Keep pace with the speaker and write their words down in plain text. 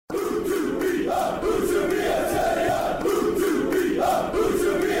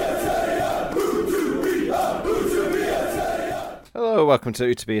Hello, welcome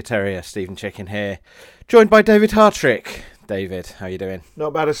to Be a Terrier. Stephen Chicken here, joined by David Hartrick. David, how are you doing?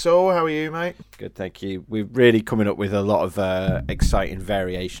 Not bad at all. How are you, mate? Good, thank you. We're really coming up with a lot of exciting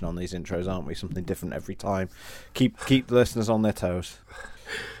variation on these intros, aren't we? Something different every time. Keep the listeners on their toes.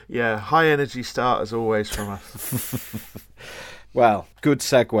 Yeah, high energy start as always from us. Well, good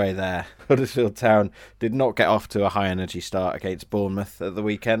segue there. Huddersfield Town did not get off to a high-energy start against Bournemouth at the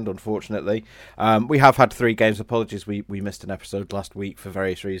weekend, unfortunately. We have had 3 games. Apologies, we missed an episode last week for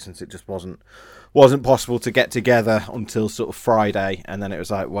various reasons. It just wasn't possible to get together until sort of Friday, and then it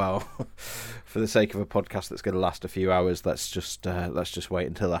was like, well, for the sake of a podcast that's going to last a few hours, let's just wait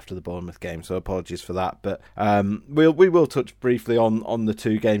until after the Bournemouth game. So apologies for that, but we will touch briefly on the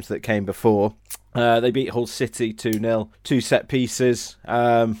 2 games that came before. They beat Hull City 2-0, 2 set pieces.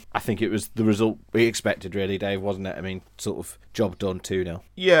 I think it was the result we expected, really, Dave, wasn't it? I mean, sort of job done 2-0.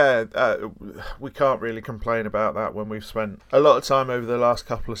 Yeah, we can't really complain about that when we've spent a lot of time over the last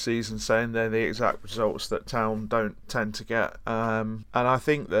couple of seasons saying they're the exact results that Town don't tend to get. And I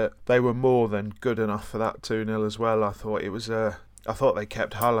think that they were more than good enough for that 2-0 as well. I thought they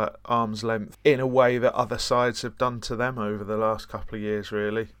kept Hull at arm's length in a way that other sides have done to them over the last couple of years,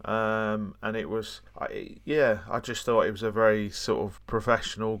 really. And it was, I just thought it was a very sort of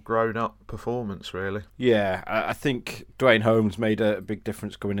professional, grown-up performance, really. Yeah, I think Dwayne Holmes made a big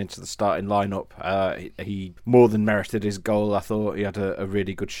difference going into the starting lineup. He more than merited his goal. I thought he had a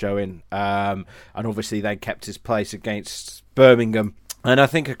really good showing. And obviously they kept his place against Birmingham. And I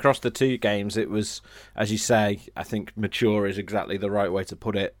think across the 2 games, it was, as you say, I think mature is exactly the right way to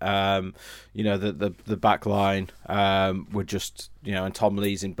put it. The back line were just, and Tom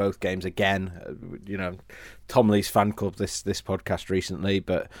Lee's in both games again. Tom Lee's fan club this podcast recently,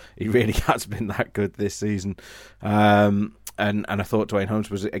 but he really has been that good this season. And I thought Dwayne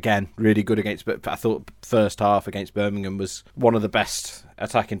Holmes was, again, really good but I thought first half against Birmingham was one of the best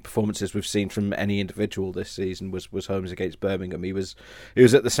attacking performances we've seen from any individual this season was Holmes against Birmingham. He was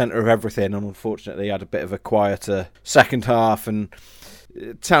at the centre of everything, and unfortunately had a bit of a quieter second half, and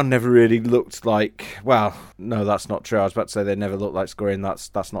Town never really looked like, well, no, that's not true. I was about to say they never looked like scoring.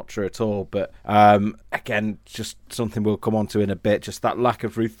 That's not true at all. But again, just something we'll come on to in a bit, just that lack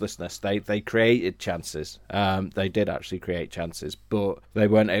of ruthlessness. They created chances. They did actually create chances, but they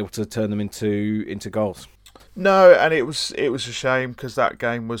weren't able to turn them into goals. No, and it was a shame because that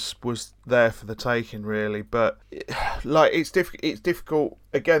game was there for the taking, really. But it's difficult.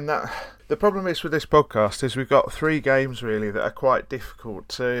 Again, the problem is with this podcast is we've got 3 games really that are quite difficult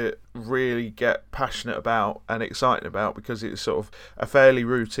to really get passionate about and excited about because it's sort of a fairly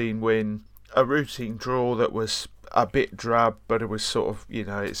routine win, a routine draw that was a bit drab, but it was sort of,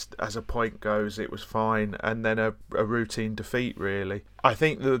 it's, as a point goes, it was fine, and then a routine defeat, really. I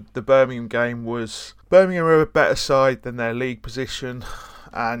think the Birmingham game was, Birmingham are a better side than their league position,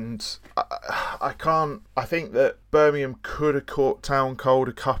 and I think that Birmingham could have caught Town cold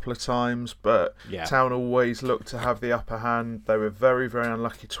a couple of times, but Town always looked to have the upper hand. They were very, very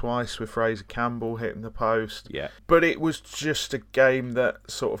unlucky twice with Fraser Campbell hitting the post. Yeah. But it was just a game that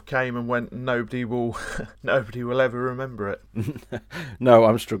sort of came and went. Nobody will ever remember it. No,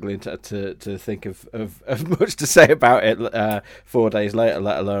 I'm struggling to think of much to say about it 4 days later,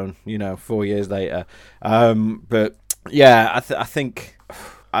 let alone 4 years later. But yeah,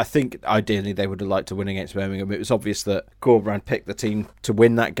 I think ideally they would have liked to win against Birmingham. It was obvious that Corberán picked the team to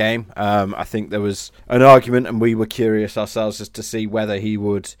win that game. I think there was an argument, and we were curious ourselves as to see whether he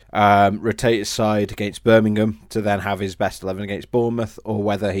would rotate his side against Birmingham to then have his best 11 against Bournemouth, or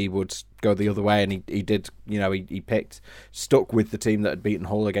whether he would go the other way, and he did. He stuck with the team that had beaten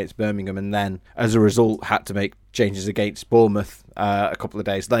Hull against Birmingham, and then as a result had to make changes against Bournemouth a couple of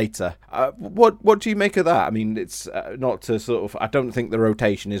days later. What do you make of that? I mean, it's not to sort of. I don't think the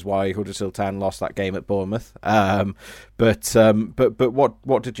rotation is why Huddersfield Town lost that game at Bournemouth. But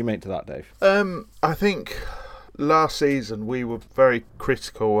what did you make to that, Dave? I think last season we were very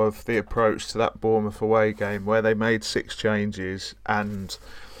critical of the approach to that Bournemouth away game, where they made 6 changes and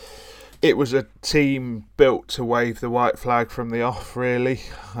it was a team built to wave the white flag from the off, really,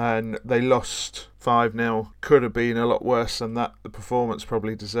 and they lost 5-0. Could have been a lot worse than that. The performance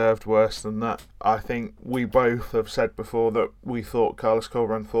probably deserved worse than that. I think we both have said before that we thought Carlos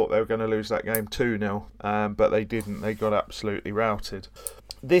Corberán thought they were going to lose that game 2-0, but they didn't. They got absolutely routed.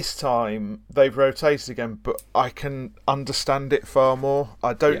 This time they've rotated again, but I can understand it far more.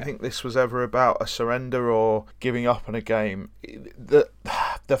 I don't think this was ever about a surrender or giving up on a game.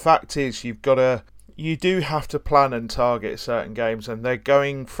 The fact is you've got to you do have to plan and target certain games, and they're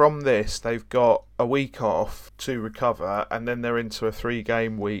going from this. They've got a week off to recover, and then they're into a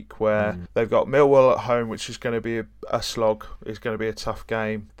 3-game week where they've got Millwall at home, which is going to be a slog. It's going to be a tough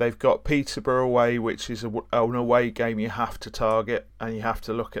game. They've got Peterborough away, which is an away game you have to target, and you have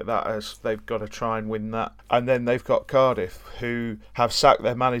to look at that as they've got to try and win that. And then they've got Cardiff, who have sacked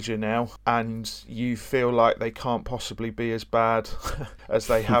their manager now, and you feel like they can't possibly be as bad as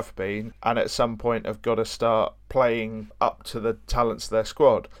they have been, and at some point have got to start playing up to the talents of their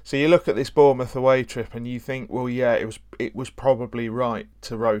squad. So you look at this Bournemouth away trip and you think, well, yeah, it was probably right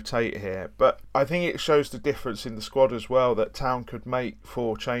to rotate here. But I think it shows the difference in the squad as well, that Town could make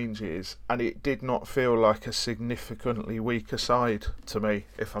 4 changes and it did not feel like a significantly weaker side to me,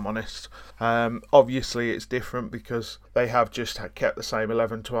 if I'm honest. Obviously it's different because they have just kept the same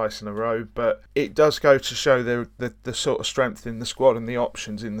 11 twice in a row, but it does go to show the sort of strength in the squad and the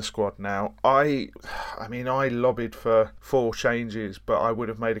options in the squad now. I mean, I lobbied for 4 changes, but I would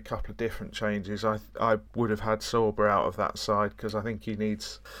have made a couple of different changes. I would have had Sorba out of that side because I think he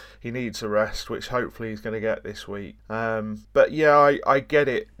needs a rest, which hopefully he's going to get this week. But yeah, I get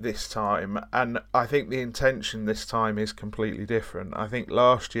it this time, and I think the intention this time is completely different. I think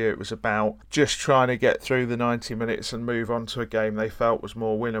last year it was about just trying to get through the 90 minutes and move on to a game they felt was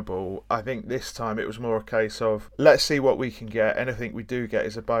more winnable. I think this time it was more a case of, let's see what we can get. Anything we do get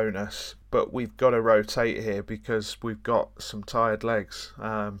is a bonus, but we've got to rotate here because we've got some tired legs.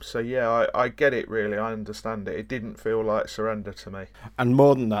 So yeah, I get it really. I understand it. It didn't feel like surrender to me. And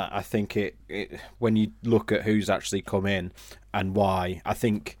more than that, I think it when you look at who's actually come in and why, I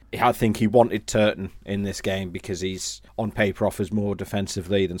think he wanted Turton in this game because he's on paper offers more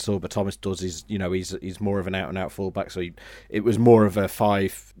defensively than Sorba Thomas does. He's more of an out and out fullback, so it was more of a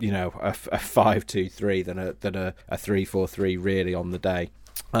 5-2-3 than a 3-4-3 really on the day.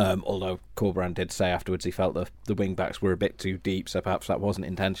 Although Corberán did say afterwards he felt the wing backs were a bit too deep, so perhaps that wasn't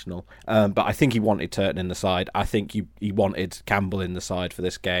intentional. But I think he wanted Turton in the side. I think he wanted Campbell in the side for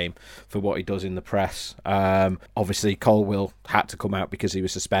this game for what he does in the press. Obviously Colwill had to come out because he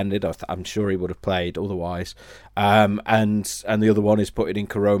was suspended. I'm sure he would have played otherwise. And the other one is putting in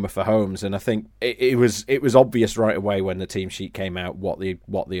Karoma for Holmes, and I think it was obvious right away when the team sheet came out what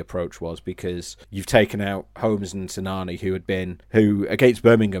the approach was, because you've taken out Holmes and Sinani who against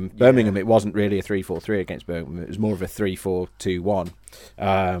Birmingham. It wasn't really a 3-4-3 against Birmingham. It was more of a 3-4-2-1.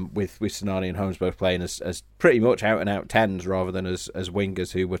 With Sinani and Holmes both playing as pretty much out and out 10s rather than as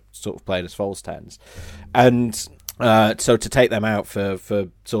wingers who were sort of playing as false 10s. And so to take them out for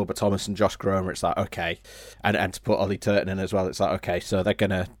Sorba Thomas and Josh Karoma, it's like okay, and to put Ollie Turton in as well, it's like okay, so they're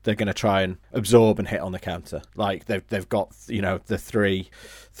gonna try and absorb and hit on the counter. Like they've got the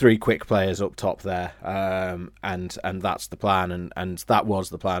three quick players up top there, and that's the plan, and that was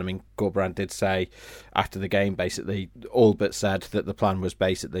the plan. I mean, Corberán did say after the game, basically all but said that the plan was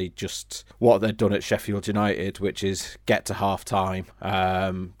basically just what they'd done at Sheffield United, which is get to half time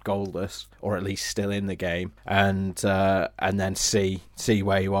goalless, or at least still in the game, and then see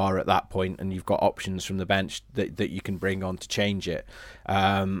where you are at that point, and you've got options from the bench that you can bring on to change it.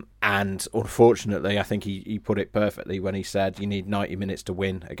 And unfortunately, I think he put it perfectly when he said you need 90 minutes to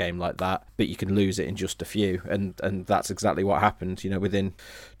win a game like that, but you can lose it in just a few, and that's exactly what happened. Within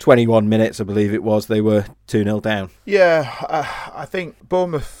 21 minutes, I believe it was, they were 2-0 down. Yeah, I think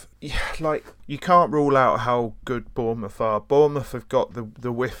Bournemouth, you can't rule out how good Bournemouth are. Bournemouth have got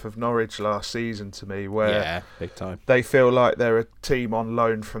the whiff of Norwich last season to me, where big time. They feel like they're a team on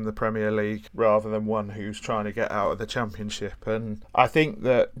loan from the Premier League rather than one who's trying to get out of the Championship. And I think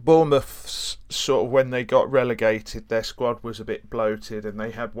that Bournemouth, sort of when they got relegated, their squad was a bit bloated and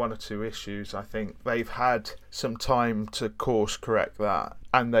they had 1 or 2 issues. I think they've had some time to course correct that,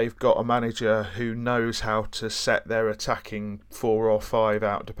 and they've got a manager who knows how to set their attacking 4 or 5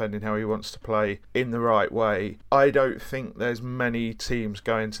 out, depending how he wants to play, in the right way. I don't think there's many teams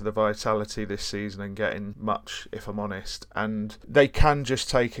going to the Vitality this season and getting much, if I'm honest, and they can just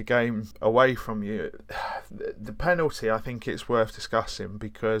take a game away from you. The penalty, I think it's worth discussing,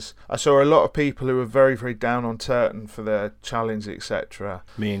 because I saw a lot of people who were very, very down on Turton for their challenge, etc.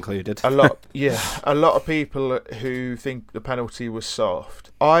 Me included. A lot of people who think the penalty was soft.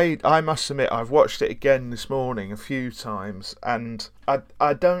 I must admit, I've watched it again this morning a few times, and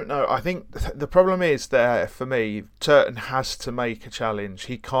I don't know. I think the problem is there, for me, Turton has to make a challenge.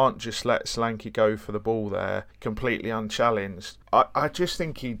 He can't just let Solanke go for the ball there completely unchallenged. I just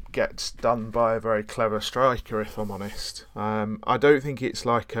think he gets done by a very clever striker, if I'm honest. I don't think it's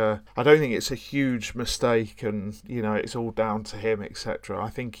a huge mistake and it's all down to him, etc. I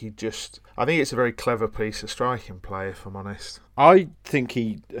think it's a very clever piece of striking play, if I'm honest. I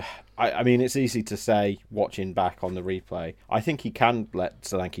I mean, it's easy to say watching back on the replay. I think he can let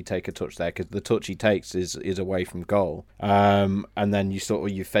Solanke take a touch there, because the touch he takes is away from goal, and then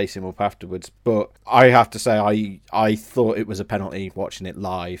you face him up afterwards. But I have to say, I thought it was a penalty watching it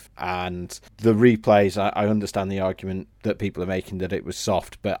live, and the replays. I understand the argument that people are making that it was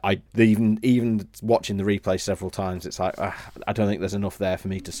soft, but even watching the replay several times, it's like I don't think there's enough there for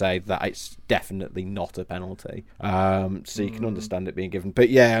me to say that it's definitely not a penalty. So you can understand it being given. But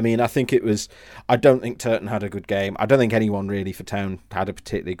yeah, I mean, I think it was. I don't think Turton had a good game. I don't think anyone really for Town had a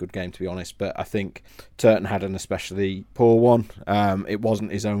particularly good game, to be honest. But I think Turton had an especially poor one. It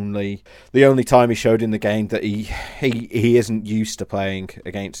wasn't the only time he showed in the game that he isn't used to playing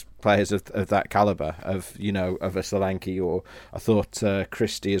against players of that calibre, of a Solanke, or I thought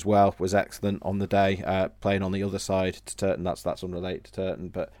Christie as well was excellent on the day, playing on the other side to Turton. That's unrelated to Turton,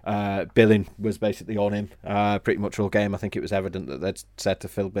 but Billing was basically on him pretty much all game. I think it was evident that they'd said to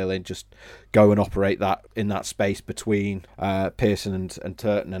Phil Billing, just go and operate that in that space between Pearson and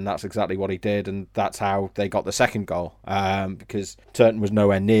Turton, and that's exactly what he did, and that's how they got the second goal, because Turton was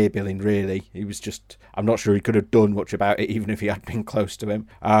nowhere near Billing really. He was just, I'm not sure he could have done much about it even if he had been close to him.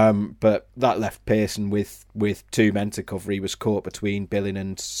 But that left Pearson with two men to cover. He was caught between Billing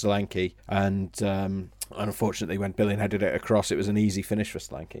and Solanke, and unfortunately, when Billing headed it across, it was an easy finish for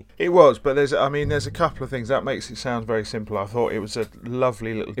Solanke. It was, but there's a couple of things that makes it sound very simple. I thought it was a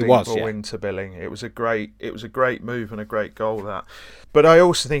lovely little dink ball into Billing. It was a great move and a great goal, that. But I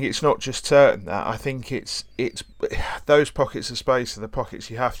also think it's not just Turton that. I think it's those pockets of space are the pockets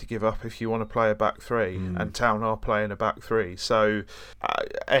you have to give up if you want to play a back three, and Town are playing a back three. So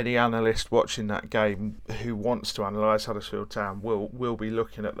any analyst watching that game who wants to analyse Huddersfield Town will be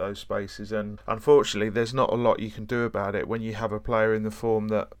looking at those spaces, and unfortunately there's not a lot you can do about it when you have a player in the form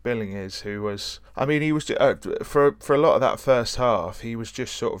that Billing is, who was, I mean, he was for a lot of that first half, he was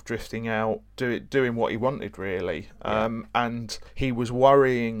just sort of drifting out, doing what he wanted really, and he was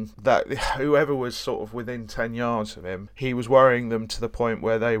worrying that whoever was sort of within 10 yards of him, he was worrying them to the point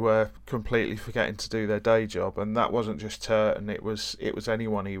where they were completely forgetting to do their day job, and that wasn't just Turton, it was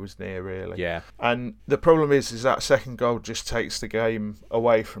anyone he was near really. Yeah. And the problem is that second goal just takes the game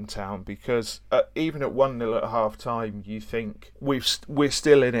away from Town, because even at 1-0 at half time, you think we're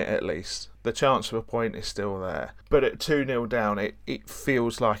still in it at least. The chance of a point is still there. But at 2-0 down, it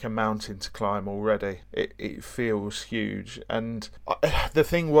feels like a mountain to climb already. It feels huge. And the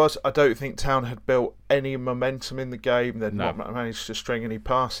thing was, I don't think Town had built any momentum in the game. They'd not managed to string any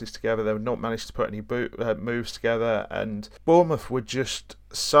passes together. They'd not managed to put any moves together. And Bournemouth were just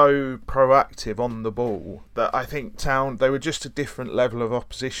so proactive on the ball that I think Town, they were just a different level of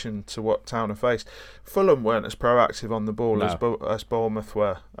opposition to what Town have faced. Fulham weren't as proactive on the ball as Bournemouth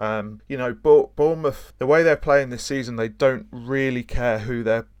were. Bournemouth, the way they're playing this season, they don't really care who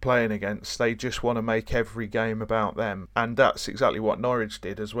they're playing against. They just want to make every game about them, and that's exactly what Norwich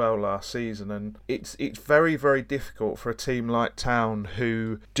did as well last season. And it's very, very difficult for a team like Town,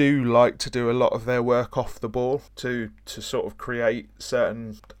 who do like to do a lot of their work off the ball, to sort of create certain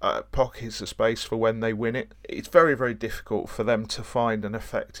pockets of space for when they win it. It's very, very difficult for them to find an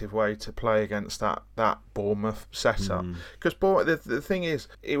effective way to play against that Bournemouth setup. Because the thing is,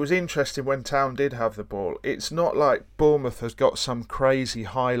 it was interesting when Town did have the ball. It's not like Bournemouth has got some crazy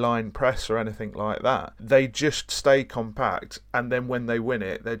high line press or anything like that. They just stay compact, and then when they win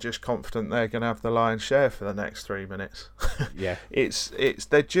it, they're just confident they're going to have the lion's share for the next 3 minutes. Yeah,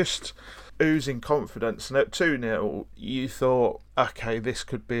 they're just oozing confidence, and at 2-0 you thought, okay, this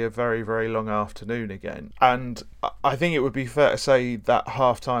could be a very, very long afternoon again. And I think it would be fair to say that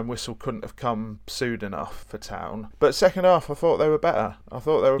half-time whistle couldn't have come soon enough for Town. But second half, I thought they were better.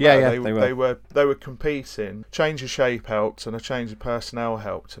 Better. Yeah, they were competing. Change of shape helped, and a change of personnel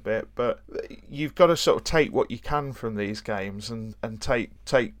helped a bit. But you've got to sort of take what you can from these games and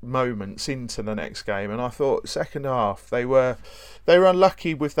take moments into the next game. And I thought second half they were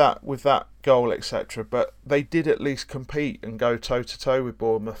unlucky with that goal, etc. But they did at least compete and go toe-to-toe with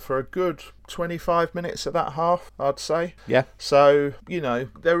Bournemouth for a good 25 minutes of that half, I'd say. Yeah. So,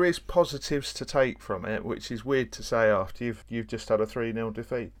 there is positives to take from it, which is weird to say after you've just had a 3-0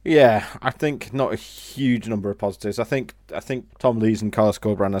 defeat. Yeah, I think not a huge number of positives. I think Tom Lees and Carlos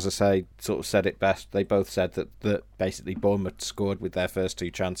Corberán, as I say, sort of said it best. They both said that basically Bournemouth scored with their first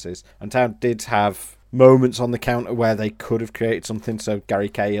two chances, and Town did have moments on the counter where they could have created something. So Gary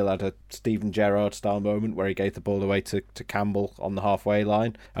Cahill had a Steven Gerrard style moment where he gave the ball away to Campbell on the halfway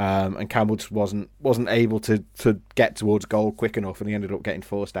line, and Campbell Mount wasn't able to get towards goal quick enough, and he ended up getting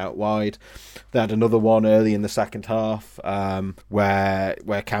forced out wide. They had another one early in the second half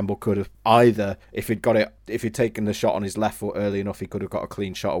where Campbell could have either, if he'd taken the shot on his left foot early enough, he could have got a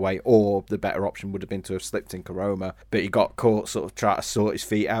clean shot away, or the better option would have been to have slipped in Koroma. But he got caught sort of trying to sort his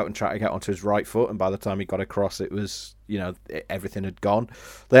feet out and try to get onto his right foot, and by the time he got across, it was, everything had gone.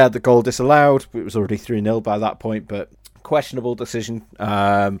 They had the goal disallowed. It was already 3-0 by that point, but questionable decision.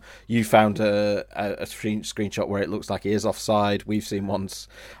 You found a screenshot where it looks like he is offside. I've seen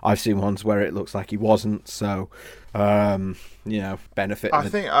ones where it looks like he wasn't. So, benefit.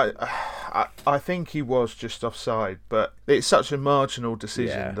 I think he was just offside, but it's such a marginal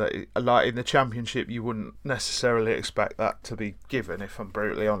decision that, like in the Championship, you wouldn't necessarily expect that to be given. If I'm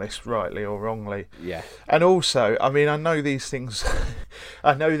brutally honest, rightly or wrongly. Yeah. And also, I mean, I know these things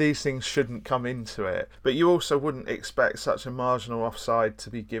shouldn't come into it, but you also wouldn't expect such a marginal offside to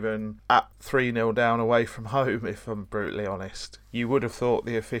be given at 3-0 down away from home. If I'm brutally honest, you would have thought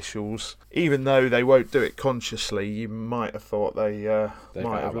the officials, even though they won't do it consciously, you might have thought they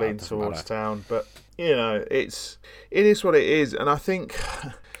might have leaned towards Town. But it is what it is, and I think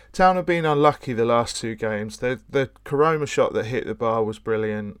Town have been unlucky the last two games. The Koroma shot that hit the bar was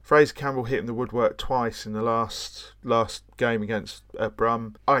brilliant. Fraser Campbell hitting the woodwork twice in the last game against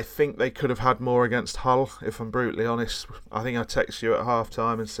Brum. I think they could have had more against Hull, if I'm brutally honest. I think I texted you at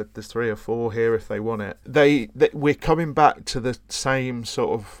half-time and said there's 3 or 4 here if they want it. We're coming back to the same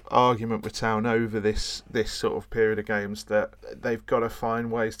sort of argument with Town over this sort of period of games, that they've got to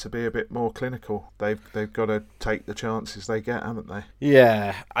find ways to be a bit more clinical. They've got to take the chances they get, haven't they?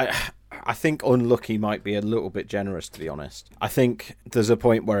 Yeah, I think unlucky might be a little bit generous, to be honest. I think there's a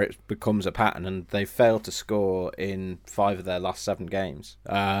point where it becomes a pattern, and they've failed to score in 5 of their last 7 games.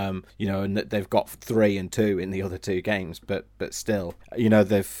 And they've got 3 and 2 in the other 2 games, but still,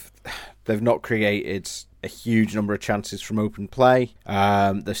 they've not created a huge number of chances from open play.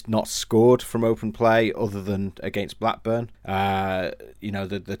 They've not scored from open play other than against Blackburn.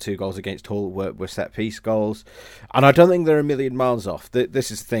 The 2 goals against Hull were set-piece goals. And I don't think they're a million miles off.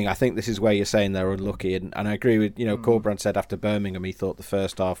 This is the thing. I think this is where you're saying they're unlucky. And I agree with, Corbrand said after Birmingham he thought the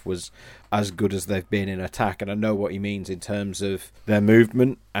first half was as good as they've been in attack. And I know what he means in terms of their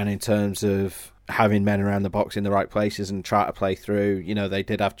movement and in terms of having men around the box in the right places and try to play through. They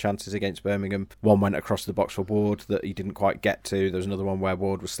did have chances against Birmingham. One went across the box for Ward that he didn't quite get to. There was another one where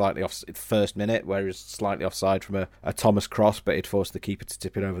Ward was slightly off the first minute, where he was slightly offside from a Thomas cross, but he'd forced the keeper to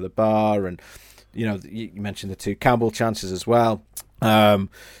tip it over the bar. And you mentioned the 2 Campbell chances as well. I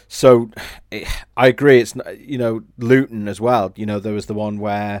agree. It's Luton as well. There was the one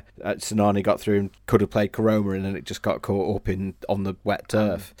where Sinani got through and could have played Koroma, and then it just got caught up on the wet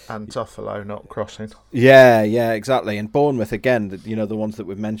turf. And Toffolo not crossing. Yeah, exactly. And Bournemouth again. The ones that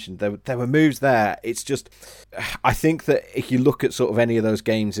we've mentioned, there were moves there. It's just, I think that if you look at sort of any of those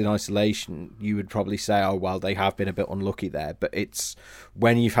games in isolation, you would probably say, oh well, they have been a bit unlucky there. But it's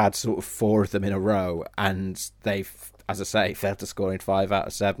when you've had sort of 4 of them in a row and they've, as I say, failed to score in 5 out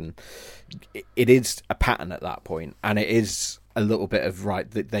of 7. It is a pattern at that point, and it is a little bit of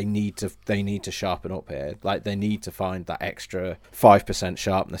that they need to sharpen up here. Like, they need to find that extra 5%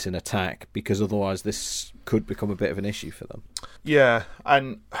 sharpness in attack, because otherwise this could become a bit of an issue for them. Yeah,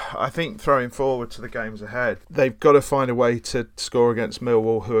 and I think throwing forward to the games ahead, they've got to find a way to score against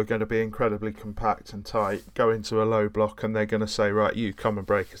Millwall, who are going to be incredibly compact and tight, go into a low block, and they're going to say, right, you come and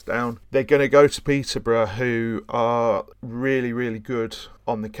break us down. They're going to go to Peterborough, who are really, really good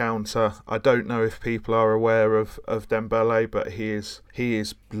on the counter. I don't know if people are aware of Dembele, but he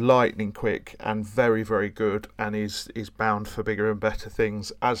is lightning quick and very, very good, and is bound for bigger and better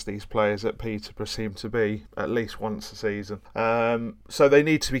things, as these players at Peterborough seem to be at least once a season. So they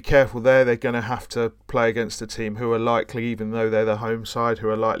need to be careful there. They're going to have to play against a team who are likely, even though they're the home side, who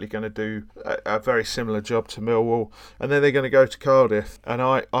are likely going to do a very similar job to Millwall. And then they're going to go to Cardiff, and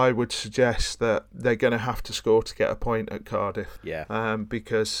I would suggest that they're going to have to score to get a point at Cardiff. Yeah.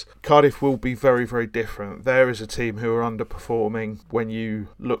 Because Cardiff will be very, very different. There is a team who are underperforming when you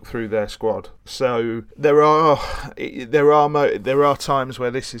look through their squad. So there are times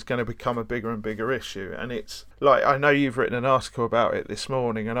where this is going to become a bigger and bigger issue, and it's like, I know you've written an article about it this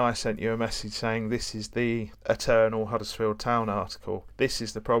morning, and I sent you a message saying this is the eternal Huddersfield Town article. This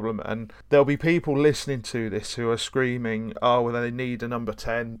is the problem, and there'll be people listening to this who are screaming, oh, well, they need a number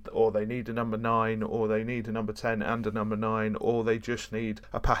 10, or they need a number 9, or they need a number 10 and a number 9, or they just need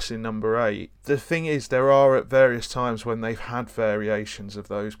a passing number 8. The thing is, there are at various times when they've had variations of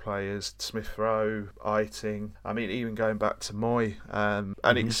those players, Smith Rowe, Eiting, I mean, even going back to Moy, and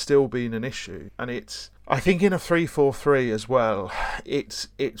it's still been an issue, and I think in a 3-4-3 as well, it's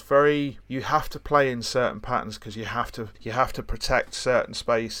very, you have to play in certain patterns because you have to protect certain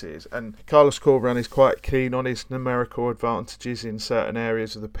spaces. And Carlos Corberán is quite keen on his numerical advantages in certain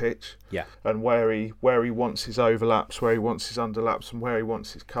areas of the pitch. Yeah. And where he wants his overlaps, where he wants his underlaps, and where he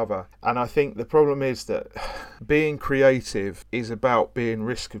wants his cover. And I think the problem is that being creative is about being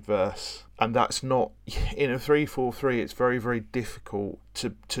risk adverse. And that's not, in a 3-4-3, it's very, very difficult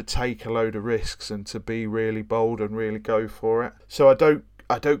to take a load of risks and to be really bold and really go for it. So I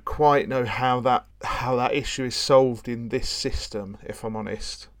don't quite know how that issue is solved in this system, if I'm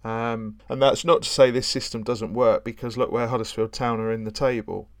honest. And that's not to say this system doesn't work, because look where Huddersfield Town are in the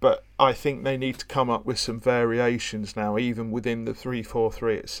table. But I think they need to come up with some variations now, even within the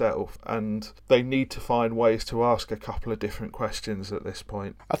 3-4-3 itself. And they need to find ways to ask a couple of different questions at this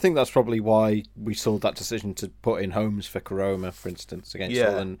point. I think that's probably why we saw that decision to put in Holmes for Koroma, for instance, against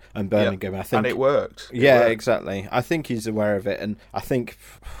Hull and Birmingham. I think, and it worked. Exactly. I think he's aware of it, and I think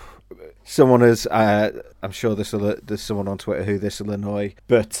someone is, I'm sure there's someone on Twitter who this will annoy,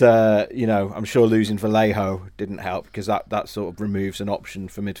 but I'm sure losing Vallejo didn't help, because that sort of removes an option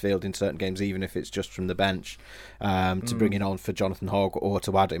for midfield in certain games, even if it's just from the bench, to bring it on for Jonathan Hogg or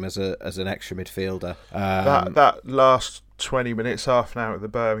to add him as an extra midfielder. That last 20 minutes, half an hour of the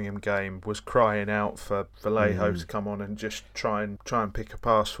Birmingham game was crying out for Vallejo to come on and just try and pick a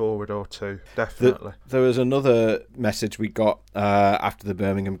pass forward or two. Definitely. There was another message we got after the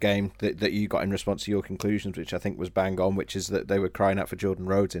Birmingham game that you got in response to your conclusions, which I think was bang on, which is that they were crying out for Jordan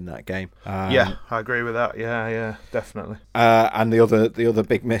Rhodes in that game. I agree with that. Yeah, definitely. And the other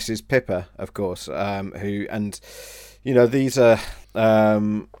big miss is Pippa, of course, these are.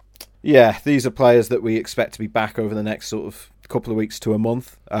 These are players that we expect to be back over the next sort of couple of weeks to a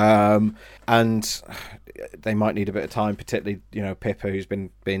month, and they might need a bit of time. Particularly, Pippa, who's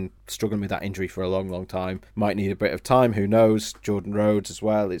been struggling with that injury for a long, long time, might need a bit of time. Who knows? Jordan Rhodes as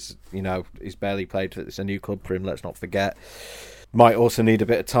well. He's barely played. It's a new club for him. Let's not forget. Might also need a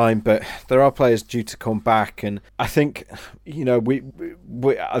bit of time, but there are players due to come back, and I think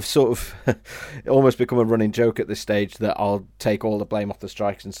I've sort of almost become a running joke at this stage that I'll take all the blame off the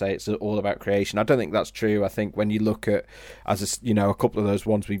strikers and say it's all about creation. I don't think that's true. I think when you look at a couple of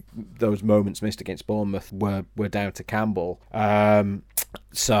those moments missed against Bournemouth were down to Campbell.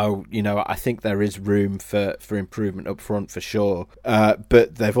 So I think there is room for improvement up front for sure.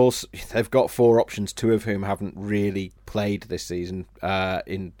 But they've got four options, two of whom haven't really played this season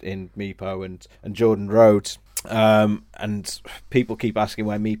in Meepo and Jordan Rhodes. And people keep asking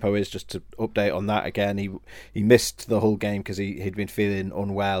where Meepo is. Just to update on that again, he missed the whole game because he'd been feeling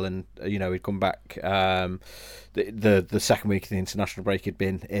unwell, and he'd come back. The second week of the international break he'd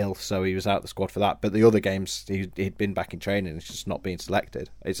been ill, so he was out the squad for that. But the other games he'd been back in training. It's just not being selected.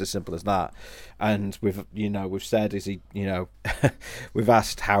 It's as simple as that. And we've said, is he we've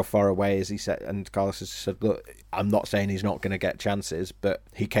asked how far away is he set, and Carlos has said, look, I'm not saying he's not going to get chances, but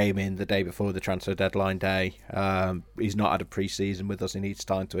he came in the day before the transfer deadline day. He's not had a pre-season with us. He needs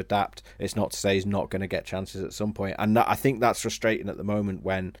time to adapt. It's not to say he's not going to get chances at some point. And I think that's frustrating at the moment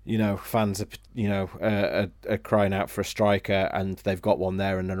when fans are crying out for a striker and they've got one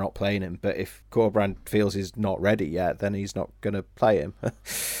there and they're not playing him. But if Corberán feels he's not ready yet, then he's not going to play him.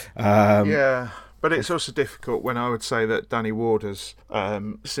 Yeah. But it's also difficult when I would say that Danny Ward has,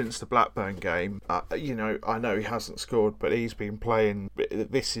 since the Blackburn game, I know he hasn't scored, but he's been playing.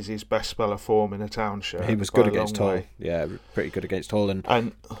 This is his best spell of form in a Town shirt. He was good against Hull. Yeah, pretty good against Hull,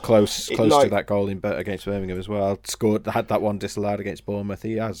 and close to that goal against Birmingham as well. Had that one disallowed against Bournemouth.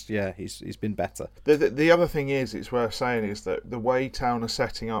 He has, he's been better. The other thing it's worth saying is that the way Town are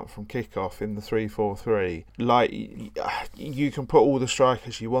setting up from kick-off in the 3-4-3, you can put all the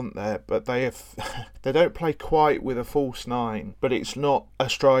strikers you want there, but they don't play quite with a false nine, but it's not a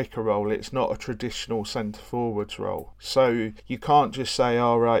striker role, it's not a traditional centre-forwards role. So you can't just say,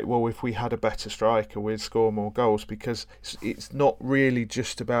 all right, well, if we had a better striker, we'd score more goals, because it's not really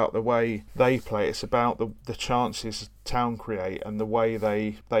just about the way they play, it's about the chances Town create and the way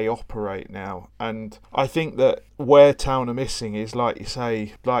they operate now. And I think that where Town are missing is, like you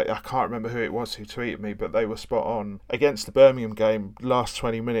say, I can't remember who it was who tweeted me, but they were spot on. Against the Birmingham game, last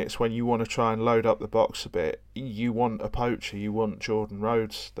 20 minutes, when you want to try and load up the box a bit, you want a poacher, you want Jordan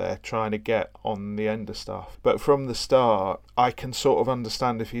Rhodes there trying to get on the end of stuff. But from the start, I can sort of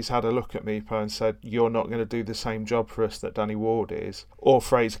understand if he's had a look at Meepo and said, you're not going to do the same job for us that Danny Ward is, or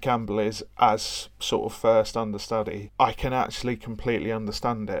Fraser Campbell is, as sort of first understudy. I can actually completely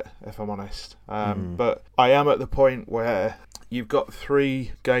understand it, if I'm honest. But I am at the point where you've got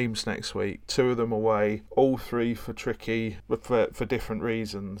 3 games next week, 2 of them away, all 3 for different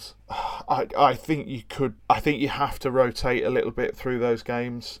reasons. I think you could. I think you have to rotate a little bit through those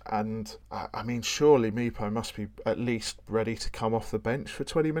games, and I mean, surely Meepo must be at least ready to come off the bench for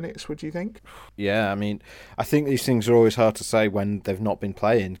 20 minutes. Would you think? Yeah, I mean, I think these things are always hard to say when they've not been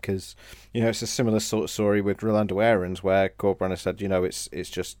playing, because it's a similar sort of story with Rolando Aarons, where Corberán has said, it's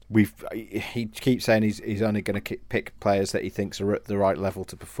just he keeps saying he's only going to pick players that he thinks are at the right level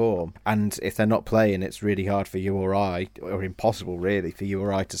to perform, and if they're not playing, it's really hard for you or I, or impossible really for you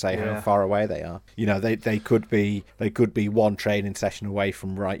or I to say how far away they are. They could be one training session away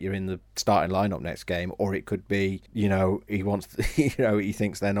from you're in the starting lineup next game, or it could be he wants he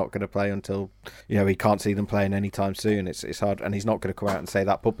thinks they're not going to play until he can't see them playing anytime soon. It's hard, and he's not going to come out and say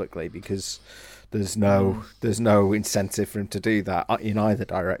that publicly because there's no incentive for him to do that in either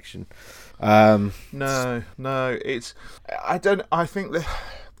direction. No, it's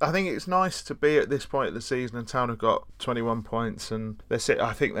I think it's nice to be at this point of the season, and Town have got 21 points, and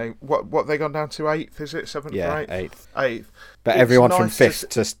I think what they gone down to 8th, is it 7th or 8th? 8th. But everyone from 5th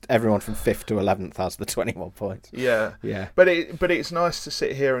to 11th has the 21 points. Yeah. But it's nice to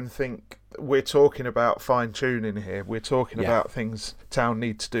sit here and think we're talking about fine tuning here. We're talking about things Town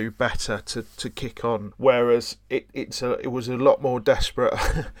need to do better to kick on. Whereas it was a lot more desperate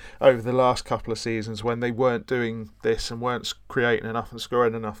over the last couple of seasons when they weren't doing this and weren't creating enough and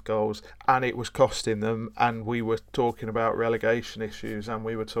scoring enough goals, and it was costing them. And we were talking about relegation issues, and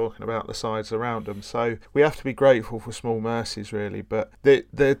we were talking about the sides around them. So we have to be grateful for small mercies, really. But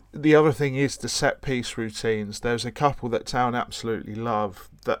the other thing is the set piece routines. There's a couple that Town absolutely love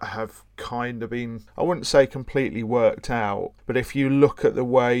that have kind of been, I wouldn't say completely worked out, but if you look at the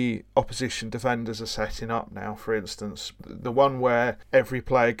way opposition defenders are setting up now, for instance, the one where every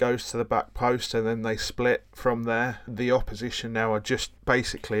player goes to the back post and then they split from there, the opposition now are just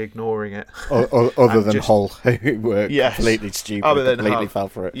basically ignoring it. Other than Hull, who were completely stupid, completely fell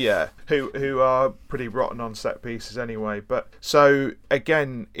for it. Yeah, who are pretty rotten on set pieces anyway. But so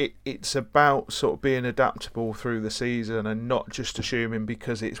again, it's about sort of being adaptable through the season and not just assuming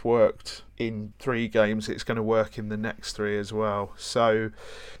because it's worked in 3 games it's going to work in the next 3 as well. So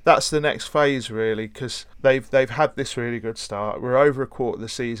that's the next phase really, because they've had this really good start. We're over a quarter of the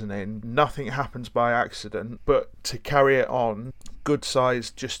season in, nothing happens by accident, but to carry it on, good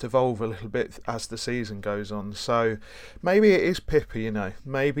sides just evolve a little bit as the season goes on. So maybe it is Pippa,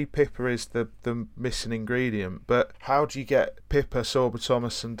 maybe Pippa is the missing ingredient, but how do you get Pippa, Sorba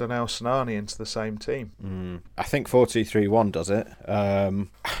Thomas and Daniel Sinani into the same team? I think 4-2-3-1 does it.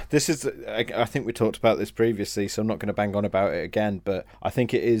 This is, I think we talked about this previously, so I'm not going to bang on about it again, but I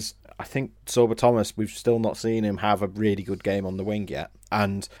think it is. I think Sorba Thomas, we've still not seen him have a really good game on the wing yet.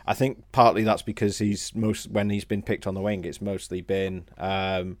 And I think partly that's because when he's been picked on the wing, it's mostly been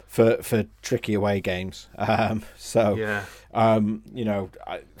for tricky away games.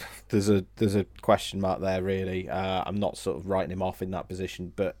 There's a question mark there really. I'm not sort of writing him off in that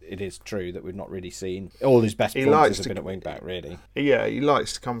position, but it is true that we've not really seen all his best performances have been at wing back really. Yeah, he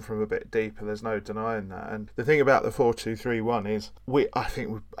likes to come from a bit deeper. There's no denying that. And the thing about the 4-2-3-1 is I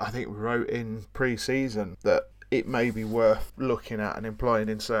think we wrote in pre-season that it may be worth looking at and employing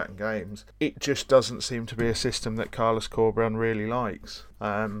in certain games. It just doesn't seem to be a system that Carlos Corberán really likes.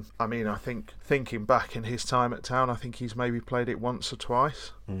 I mean, I think thinking back in his time at Town, I think he's maybe played it once or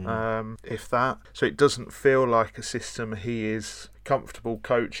twice, if that. So it doesn't feel like a system he is comfortable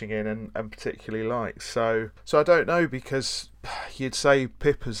coaching in and particularly likes. So I don't know, because you'd say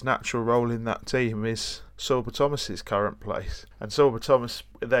Pippa's natural role in that team is Sorba Thomas's current place, and Sorba Thomas,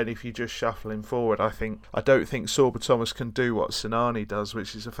 then if you just shuffle him forward, I don't think Sorba Thomas can do what Sinani does,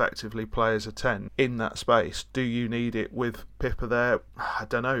 which is effectively play as a 10 in that space. Do you need it with Pippa there? I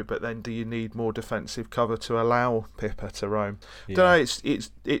don't know, but then do you need more defensive cover to allow Pippa to roam? I don't know,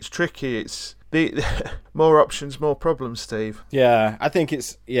 it's tricky. It's the more options, more problems, Steve. Yeah, I think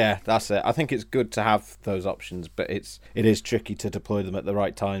that's it. I think it's good to have those options, but it is tricky to deploy them at the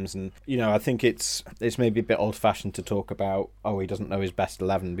right times. And I think it's maybe a bit old-fashioned to talk about, he doesn't know his best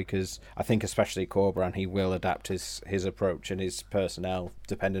 11, because I think especially Corberán, he will adapt his approach and his personnel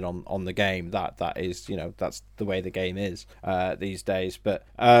depending on the game. That is, that's the way the game is these days. But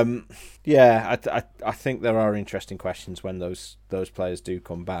I think there are interesting questions when those players do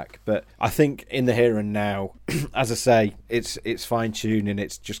come back. But I think in the here and now, as I say, it's fine tuning.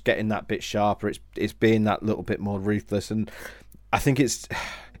 It's just getting that bit sharper. It's being that little bit more ruthless. And I think it's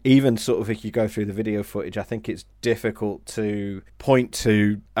even sort of, if you go through the video footage, I think it's difficult to point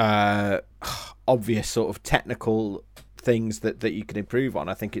to obvious sort of technical things that you can improve on.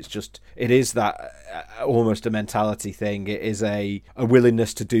 I think it is that almost a mentality thing. It is a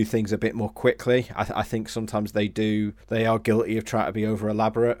willingness to do things a bit more quickly. I think sometimes they are guilty of trying to be over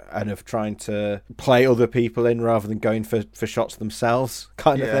elaborate and of trying to play other people in rather than going for shots themselves,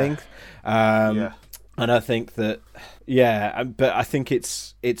 kind of thing. And I think that, but I think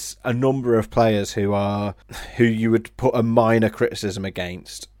it's a number of players who you would put a minor criticism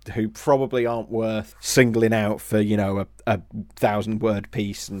against, who probably aren't worth singling out for, you know, a 1,000-word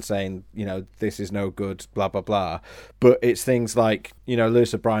piece and saying, you know, this is no good, blah, blah, blah. But it's things like, you know,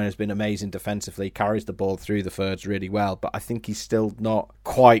 Lewis O'Brien has been amazing defensively, carries the ball through the thirds really well, but I think he's still not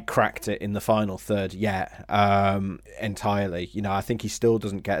quite cracked it in the final third yet, entirely. You know, I think he still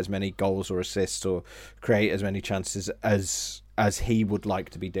doesn't get as many goals or assists or create as many chances as he would like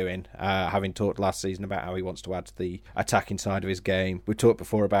to be doing, having talked last season about how he wants to add to the attacking side of his game. We talked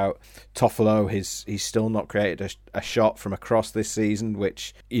before about Toffolo. He's still not created a shot from across this season,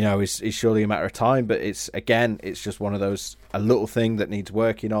 which, you know, is surely a matter of time, but it's just one of those, a little thing that needs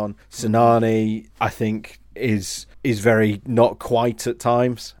working on. Sinani, I think, is very not quite at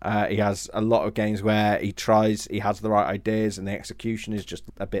times. He has a lot of games where he has the right ideas and the execution is just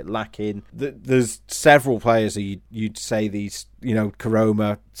a bit lacking. There's several players that you'd say these, you know,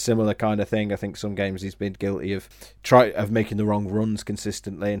 Karoma, similar kind of thing. I think some games he's been guilty of making the wrong runs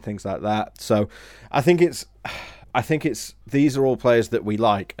consistently and things like that. So I think these are all players that we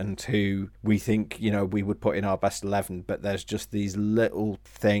like and who we think, you know, we would put in our best 11, but there's just these little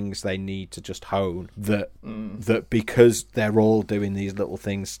things they need to just hone that because they're all doing these little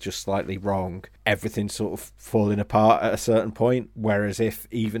things just slightly wrong, everything's sort of falling apart at a certain point. Whereas if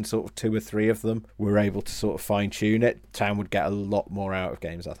even sort of 2 or 3 of them were able to sort of fine tune it, Town would get a lot more out of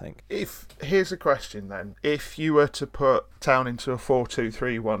games, I think. Here's a question then. If you were to put Town into a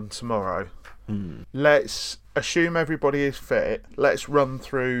 4-2-3-1 tomorrow, let's assume everybody is fit. Let's run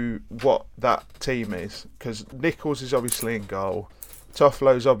through what that team is, because Nichols is obviously in goal,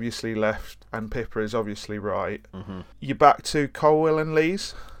 Toffolo's obviously left, and Pippa is obviously right. You're back to Colwell and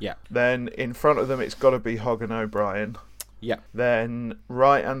Lees. Yeah. Then in front of them, it's got to be Hogg and O'Brien. Yeah. Then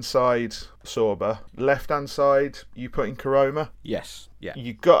right hand side, Sorba. Left hand side, you put in Karoma. Yes. Yeah.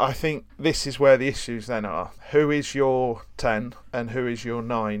 I think this is where the issues then are. Who is your 10 and who is your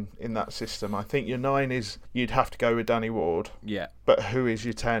 9 in that system? I think your 9 is, you'd have to go with Danny Ward. Yeah. But who is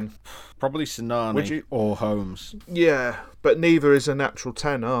your 10? Probably Sinani or Holmes. Yeah, but neither is a natural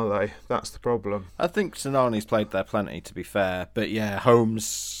 10, are they? That's the problem. I think Sinani's played there plenty, to be fair. But yeah,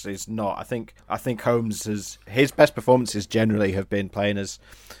 Holmes is not. I think Holmes his best performances generally have been playing as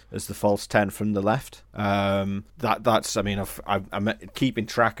the false 10 from the left. I'm keeping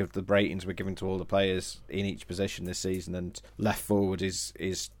track of the ratings we're giving to all the players in each position this season, and left forward is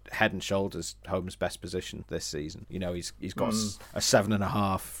head and shoulders Holmes' best position this season. You know, he's got a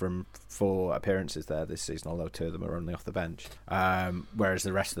 7.5 from 4 appearances there this season, although 2 of them are only off the bench, whereas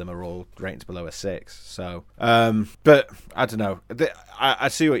the rest of them are all rated below a 6. So, but I don't know. I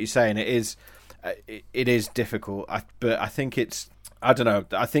see what you're saying. It is difficult, but I think it's. I don't know.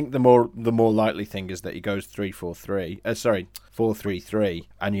 I think the more likely thing is that he goes 4-3-3,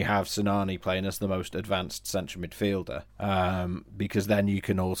 and you have Sinani playing as the most advanced central midfielder. Because then you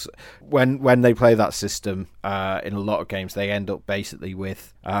can also, when they play that system in a lot of games, they end up basically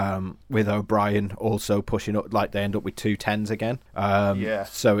with O'Brien also pushing up, like they end up with 2 10s again.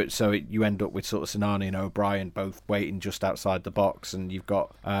 So you end up with sort of Sinani and O'Brien both waiting just outside the box, and you've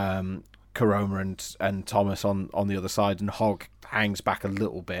got Karoma and Thomas on the other side, and Hogg hangs back a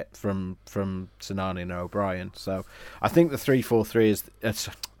little bit from Sinani and O'Brien. So I think the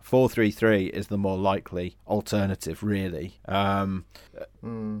 4-3-3 is the more likely alternative, really.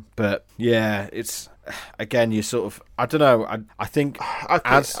 But yeah, it's again, you sort of, I don't know. I think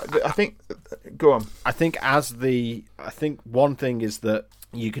go on. I think one thing is that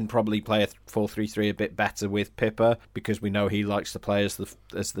you can probably play a 4-3-3 a bit better with Pippa, because we know he likes to play as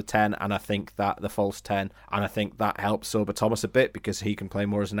the 10, and I think that the false 10, and I think that helps Sorba Thomas a bit because he can play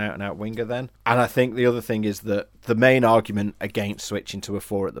more as an out-and-out winger then. And I think the other thing is that the main argument against switching to a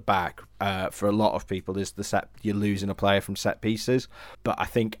 4 at the back for a lot of people is you're losing a player from set pieces. But I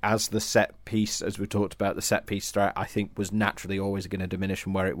think as the set piece, as we talked about, the set piece threat, I think was naturally always going to diminish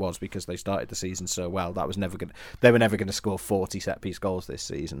from where it was because they started the season so well. They were never going to score 40 set piece goals this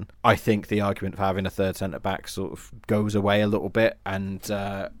season. I think the argument for having a third centre back sort of goes away a little bit, and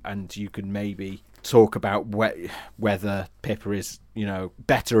you can maybe talk about whether Pippa is,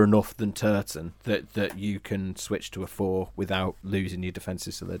 better enough than Turton that you can switch to a 4 without losing your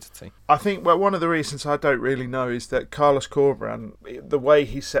defensive solidity. I think one of the reasons I don't really know is that Carlos Corberán, the way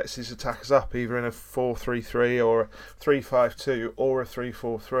he sets his attackers up, either in a 4-3-3 or a 3-5-2 or a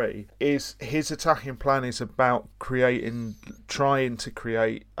 3-4-3, is his attacking plan is about trying to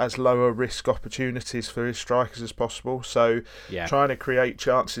create as lower risk opportunities for his strikers as possible. So trying to create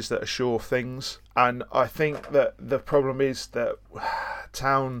chances that are sure things. And I think that the problem is that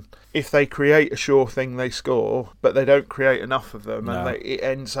Town, if they create a sure thing, they score, but they don't create enough of them, and it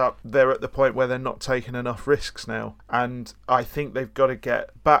ends up they're at the point where they're not taking enough risks now. And I think they've got to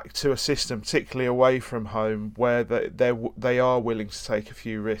get back to a system, particularly away from home, where they are willing to take a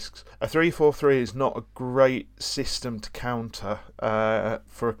few risks. A 3-4-3 is not a great system to counter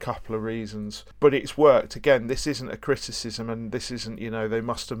for a couple of reasons, but it's worked. Again, this isn't a criticism, and this isn't they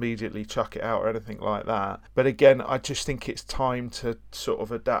must immediately chuck it out or anything like that. But again, I just think it's time to sort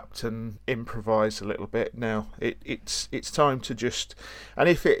of adapt and improvise a little bit now. It's time to just, and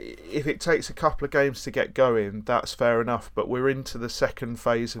if it takes a couple of games to get going, that's fair enough. But we're into the second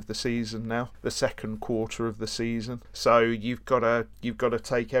phase of the season now, the second quarter of the season. So you've got to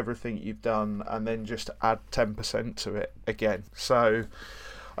take everything you've done and then just add 10% to it again. So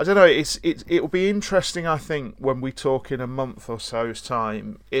I don't know. It will be interesting, I think, when we talk in a month or so's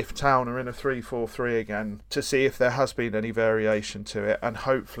time, if Town are in a 3-4-3 again, to see if there has been any variation to it, and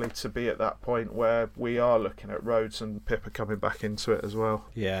hopefully to be at that point where we are looking at Rhodes and Pippa coming back into it as well.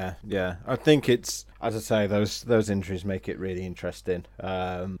 Yeah. I think it's, as I say, those injuries make it really interesting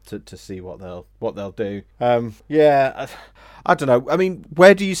to see what they'll do. I don't know. I mean,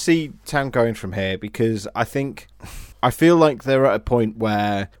 where do you see Town going from here? Because I feel like they're at a point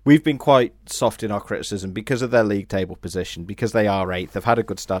where we've been quite soft in our criticism because of their league table position, because they are 8th. They've had a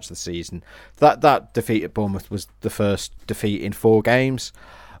good start to the season. That defeat at Bournemouth was the first defeat in 4 games.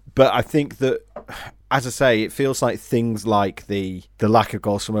 But I think that, as I say, it feels like things like the lack of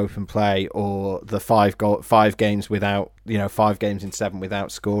goals from open play, or the 5 games without, 5 games in 7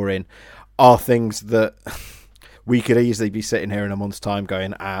 without scoring, are things that we could easily be sitting here in a month's time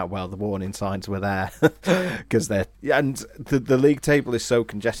going, well, the warning signs were there. Because the league table is so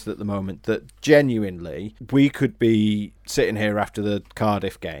congested at the moment that genuinely we could be sitting here after the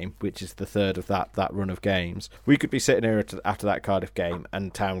Cardiff game, which is the third of that run of games. We could be sitting here after that Cardiff game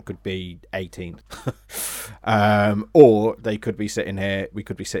and Town could be 18th. Or they could be sitting here, we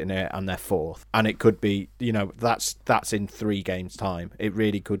could be sitting here and they're 4th. And it could be, that's in 3 games' time. It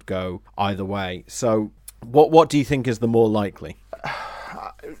really could go either way. So What do you think is the more likely?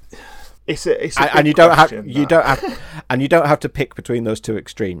 It's a and you don't have to pick between those two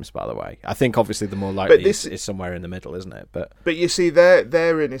extremes. By the way, I think obviously the more likely is somewhere in the middle, isn't it? But you see,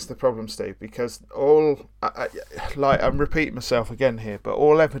 therein is the problem, Steve, because I'm repeating myself again here, but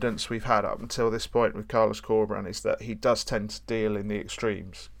all evidence we've had up until this point with Carlos Corberán is that he does tend to deal in the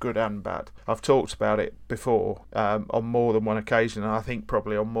extremes, good and bad. I've talked about it before on more than one occasion, and I think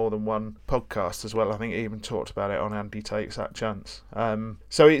probably on more than one podcast as well. I think he even talked about it on Andy Takes That Chance.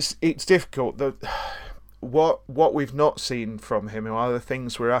 So it's difficult. What we've not seen from him are the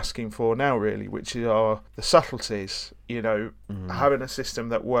things we're asking for now, really, which are the subtleties. Having a system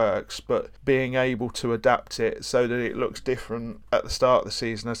that works, but being able to adapt it so that it looks different at the start of the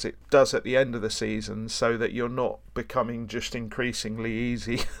season as it does at the end of the season, so that you're not becoming just increasingly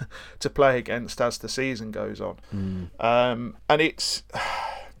easy to play against as the season goes on. And it's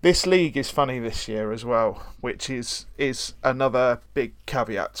this league is funny this year as well, which is another big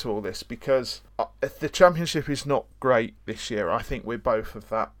caveat to all this, because the Championship is not great this year. I think we're both of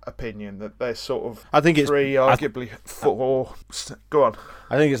that opinion, that there's sort of arguably 4. Go on.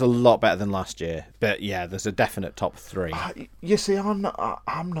 I think it's a lot better than last year, but yeah, there's a definite top 3. You see, I'm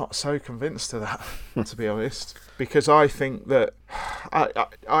not so convinced of that, to be honest, because I think that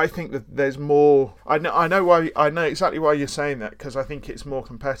there's more. I know exactly why you're saying that, because I think it's more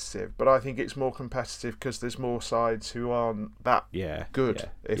competitive, but I think it's more competitive because there's more sides who aren't that good,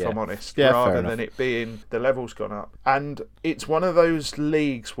 if I'm honest, rather than it being the level's gone up. And it's one of those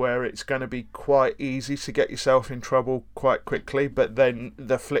leagues where it's going to be quite easy to get yourself in trouble quite quickly, but then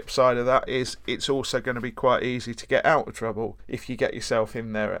the flip side of that is it's also going to be quite easy to get out of trouble if you get yourself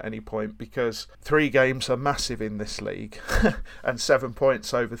in there at any point, because 3 games are massive in this league and 7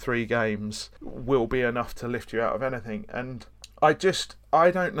 points over 3 games will be enough to lift you out of anything. And I I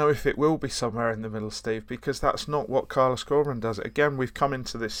don't know if it will be somewhere in the middle, Steve, because that's not what Carlos Corberan does. Again, we've come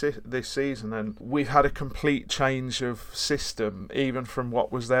into this season and we've had a complete change of system, even from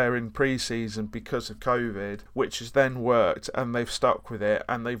what was there in pre-season because of COVID, which has then worked, and they've stuck with it,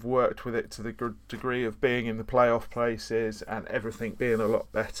 and they've worked with it to the degree of being in the playoff places and everything being a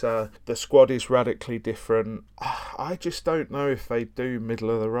lot better. The squad is radically different. I just don't know if they do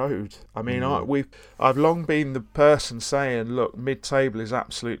middle of the road. I mean, I've long been the person saying, look, mid-table is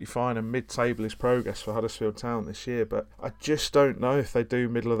absolutely fine and mid-table is progress for Huddersfield Town this year, but I just don't know if they do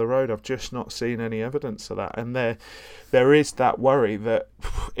middle of the road. I've just not seen any evidence of that, and there is that worry that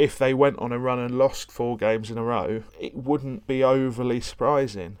if they went on a run and lost 4 games in a row, it wouldn't be overly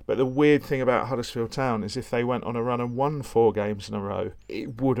surprising. But the weird thing about Huddersfield Town is if they went on a run and won 4 games in a row,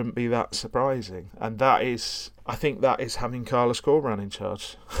 it wouldn't be that surprising, and I think that is having Carlos Corberan in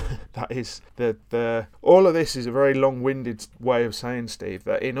charge. That is the all of this is a very long-winded way of saying, Steve,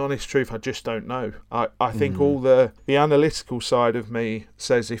 that in honest truth I just don't know. I think all the analytical side of me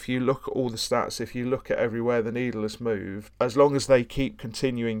says if you look at all the stats, if you look at everywhere the needle has moved, as long as they keep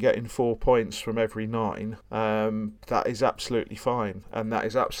continuing getting 4 points from every 9, that is absolutely fine and that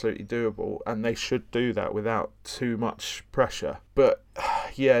is absolutely doable, and they should do that without too much pressure. But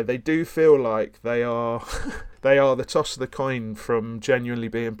yeah, they do feel like they are they are the toss of the coin from genuinely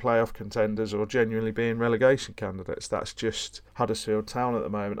being playoff contenders or genuinely being relegation candidates. That's just Huddersfield Town at the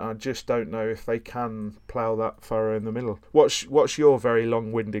moment. I just don't know if they can plough that furrow in the middle. What's your very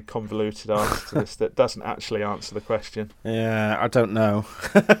long-winded, convoluted answer to this that doesn't actually answer the question? Yeah, I don't know.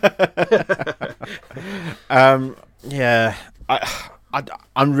 Yeah,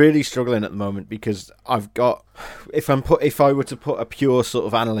 I'm really struggling at the moment because I've got. If I were to put a pure sort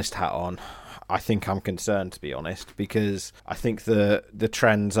of analyst hat on, I think I'm concerned, to be honest, because I think the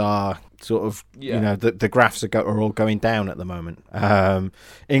trends are sort of, the graphs are all going down at the moment.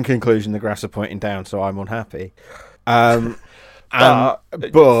 In conclusion, the graphs are pointing down, so I'm unhappy. But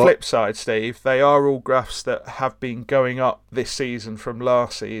flip side, Steve, they are all graphs that have been going up this season from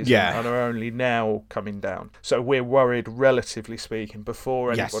last season and are only now coming down. So we're worried, relatively speaking,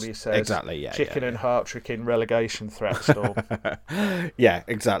 before anybody says chicken and heart-trick in relegation threat storm. Yeah,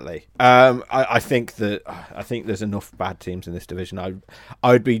 exactly. I think there's enough bad teams in this division. I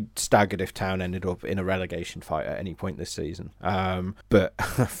would be staggered if Town ended up in a relegation fight at any point this season. But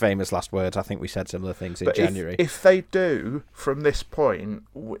famous last words, I think we said similar things in January. If they do, from this point,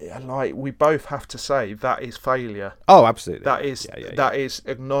 we both have to say that is failure. Oh, absolutely. That is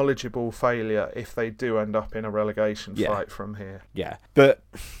acknowledgeable failure if they do end up in a relegation fight from here. Yeah, but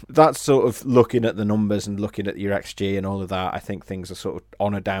that's sort of looking at the numbers and looking at your XG and all of that. I think things are sort of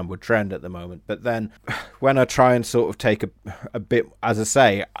on a downward trend at the moment. But then when I try and sort of take a bit, as I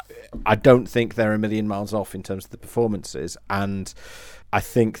say, I don't think they're a million miles off in terms of the performances, and I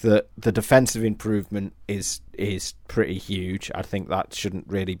think that the defensive improvement is pretty huge. I think that shouldn't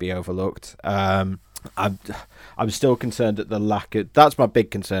really be overlooked. I'm still concerned at the lack of. That's my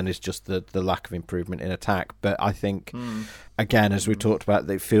big concern, is just the lack of improvement in attack. But I think, again, as we talked about,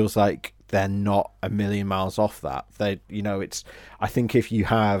 it feels like they're not a million miles off that.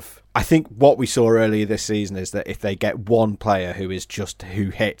 I think what we saw earlier this season is that if they get one player who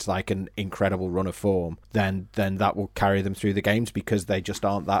hits like an incredible run of form, then that will carry them through the games, because they just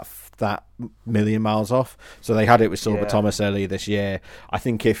aren't that million miles off. So they had it with Silver Thomas earlier this year. I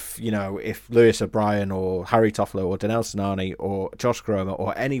think if Lewis O'Brien or Harry Toffolo or Danel Sinani or Josh Cromer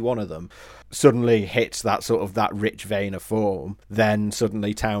or any one of them suddenly hits that sort of that rich vein of form, then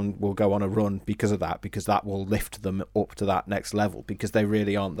suddenly Town will go on a run because of that, because that will lift them up to that next level, because they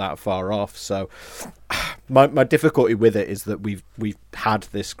really aren't that far off. So my difficulty with it is that we've had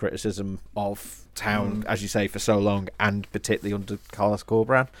this criticism of Town, as you say, for so long, and particularly under Carlos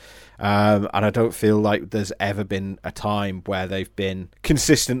Corberan. And I don't feel like there's ever been a time where they've been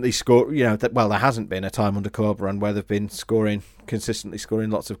consistently scoring. There hasn't been a time under Corberan where they've been consistently scoring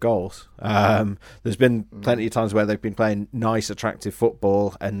lots of goals. There's been plenty of times where they've been playing nice, attractive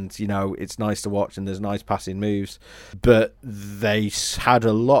football, and it's nice to watch, and there's nice passing moves. But they had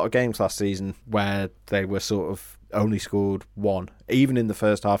a lot of games last season where they were sort of only scored one. Even in the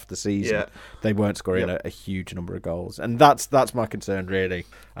first half of the season, they weren't scoring a huge number of goals, and that's my concern, really.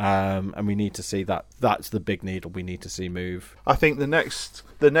 And we need to see that. That's the big needle we need to see move. I think the next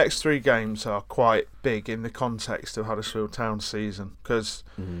 3 games are quite big in the context of Huddersfield Town's season, because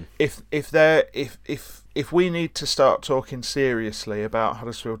if we need to start talking seriously about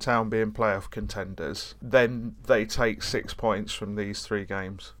Huddersfield Town being playoff contenders, then they take 6 points from these 3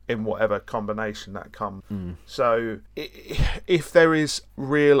 games in whatever combination that comes. So if there is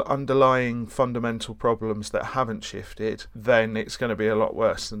real underlying fundamental problems that haven't shifted, then it's going to be a lot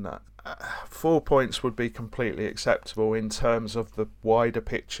worse than that. 4 points would be completely acceptable in terms of the wider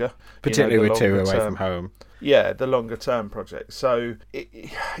picture, particularly with 2 away term. from home. Yeah, the longer term project. So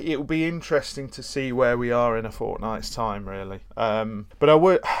it will be interesting to see where we are in a fortnight's time, really. But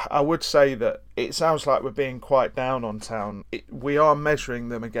I would say that it sounds like we're being quite down on Town. We are measuring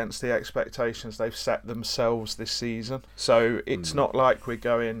them against the expectations they've set themselves this season. So it's not like we're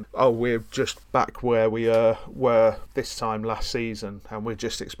going, we're just back where we were this time last season, and we're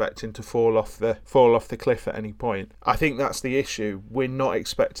just expecting to fall off the cliff at any point. I think that's the issue. We're not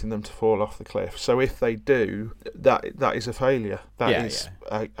expecting them to fall off the cliff. So if they do, that is a failure. That is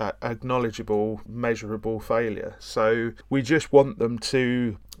a acknowledgeable, measurable failure. So we just want them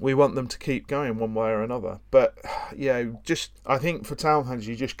to keep going one way or another. But I think for Town fans,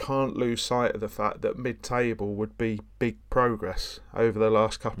 you just can't lose sight of the fact that mid-table would be big progress over the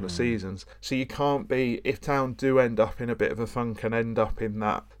last couple of seasons. So you can't be, if Town do end up in a bit of a funk and end up in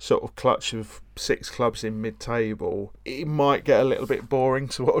that sort of clutch of 6 clubs in mid-table, it might get a little bit boring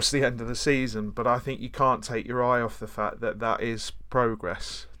towards the end of the season. But I think you can't take your eye off the fact that is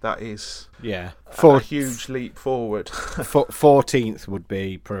progress. That is a huge leap forward. 14th would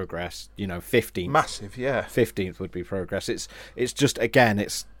be progress. 15th, massive. 15th would be progress. It's just, again,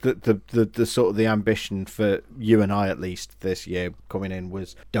 it's the sort of the ambition for you and I, at least this year coming in,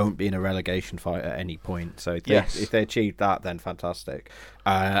 was don't be in a relegation fight at any point. So if they achieve that, then fantastic.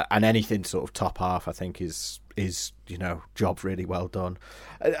 And anything sort of top half, I think is job really well done.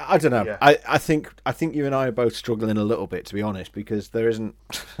 I don't know. Yeah. I think you and I are both struggling a little bit, to be honest, because there isn't.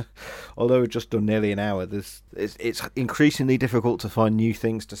 Although we've just done nearly an hour, it's increasingly difficult to find new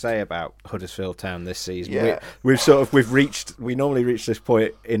things to say about Huddersfield Town this season. Yeah. We normally reach this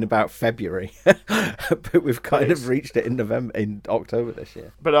point in about February, but we've kind of reached it in October this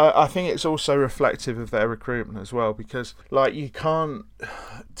year. But I think it's also reflective of their recruitment as well, because you can't.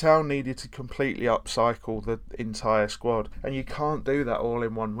 Town needed to completely upcycle the entire squad, and you can't do that all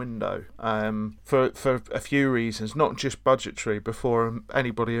in one window for a few reasons, not just budgetary. Before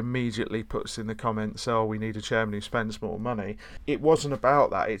anybody immediately puts in the comments, we need a chairman who spends more money, it wasn't about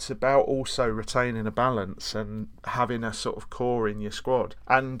that. It's about also retaining a balance and having a sort of core in your squad.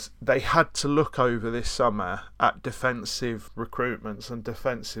 And they had to look over this summer at defensive recruitments and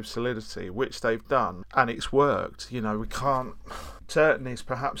defensive solidity, which they've done, and it's worked. We can't. Turton is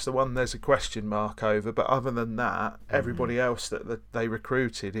perhaps the one there's a question mark over, but other than that, everybody else that they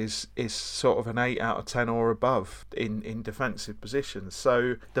recruited is sort of an 8 out of 10 or above in defensive positions.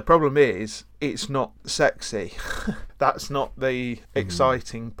 So the problem is, it's not sexy. That's not the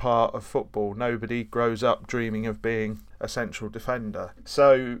exciting part of football. Nobody grows up dreaming of being a central defender.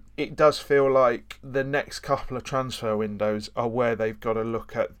 So it does feel like the next couple of transfer windows are where they've got to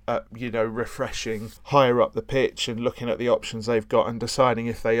look at refreshing higher up the pitch and looking at the options they've got and deciding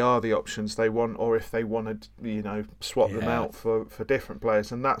if they are the options they want or if they want to swap them out for different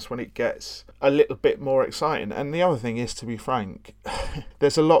players. And that's when it gets a little bit more exciting. And the other thing is, to be frank,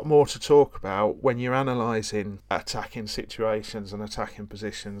 there's a lot more to talk about when you're analysing attacking situations and attacking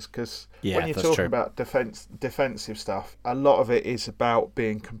positions, because when you're talking about defensive stuff, a lot of it is about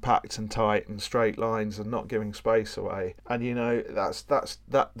being compact and tight and straight lines and not giving space away. And that's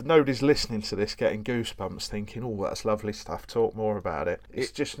nobody's listening to this getting goosebumps thinking, oh, that's lovely stuff, talk more about it.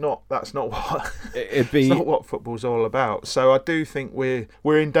 It's just not. That's not what it's not what football's all about. So I do think we're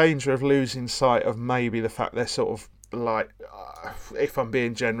in danger of losing sight of maybe the fact they're sort of if I'm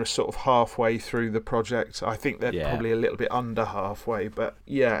being generous, sort of halfway through the project. I think they're probably a little bit under halfway, but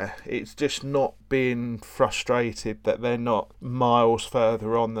it's just not being frustrated that they're not miles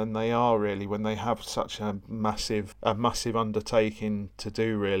further on than they are really, when they have such a massive undertaking to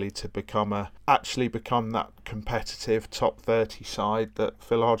do, really, to actually become that competitive top 30 side that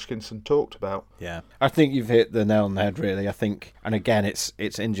Phil Hodgkinson talked about. Yeah, I think you've hit the nail on the head, really. I think, and again,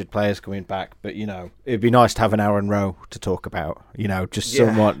 it's injured players coming back, but it'd be nice to have an Aaron Rowe to talk about.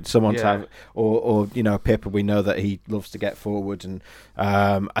 Someone to have, or Pippa. We know that he loves to get forward, and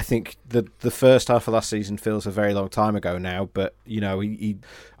I think the first half of last season feels a very long time ago now. But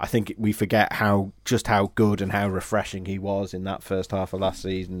I think we forget how good and how refreshing he was in that first half of last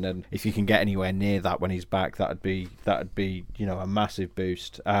season. And if you can get anywhere near that when he's back, that'd be a massive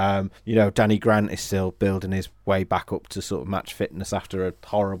boost. Danny Grant is still building his way back up to sort of match fitness after a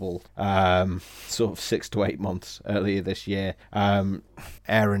horrible sort of 6 to 8 months earlier this year.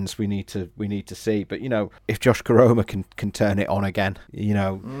 Aarons we need to see, but if Josh Koroma can turn it on again,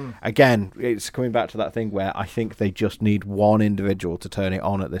 again, it's coming back to that thing where I think they just need one individual to turn it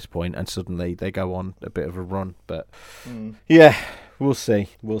on at this point, and suddenly they go on a bit of a run. But yeah, we'll see.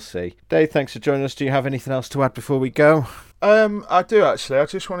 Dave, thanks for joining us. Do you have anything else to add before we go? I do actually. I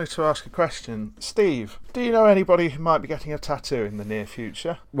just wanted to ask a question. Steve, do you know anybody who might be getting a tattoo in the near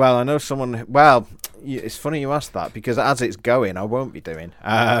future? Well, I know someone. Well, it's funny you asked that, because as it's going, I won't be doing.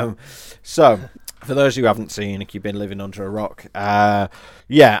 So, for those who haven't seen, if you've been living under a rock, my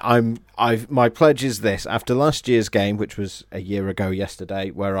pledge is this: after last year's game, which was a year ago yesterday,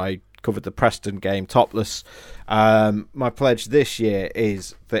 where I covered the Preston game topless, my pledge this year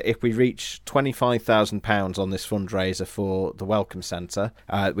is that if we reach £25,000 on this fundraiser for the Welcome Centre,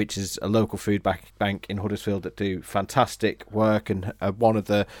 which is a local food bank in Huddersfield that do fantastic work, and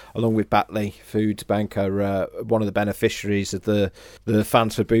along with Batley Food Bank, are one of the beneficiaries of the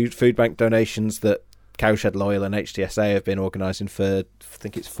Fans for Food Bank donations that Cowshed Loyal and HTSA have been organising for, I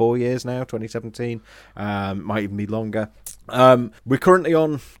think it's 4 years now, 2017, might even be longer. We're currently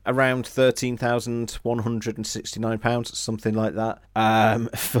on around £13,169, something like that,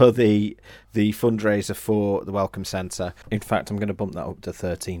 for the fundraiser for the Welcome Centre. In fact, I'm going to bump that up to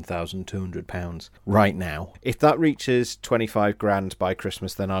 £13,200 right now. If that reaches 25 grand by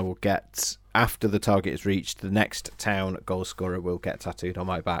Christmas, then I will get, after the target is reached, the next town goal scorer will get tattooed on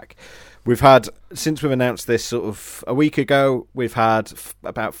my back. Since we've announced this sort of a week ago, we've had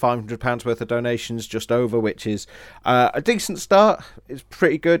about £500 worth of donations, just over, which is a decent start. It's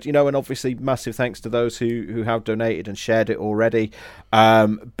pretty good, and obviously massive thanks to those who have donated and shared it already.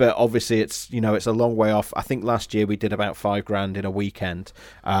 But obviously it's a long way off. I think last year we did about £5,000 in a weekend,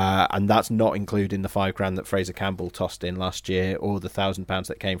 and that's not including the £5,000 that Fraser Campbell tossed in last year, or the £1,000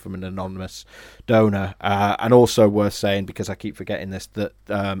 that came from an anonymous donor. And also worth saying, because I keep forgetting this, that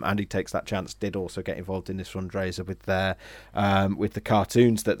Andy Takes That Chance did also get involved in this fundraiser with their with the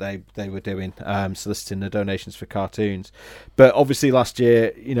cartoons that they were doing, soliciting the donations for cartoons. But obviously last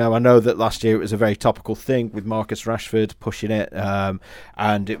year, I know that last year it was a very topical thing with Marcus Rashford pushing it,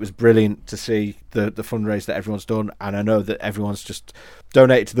 and it was brilliant to see the fundraise that everyone's done, and I know that everyone's just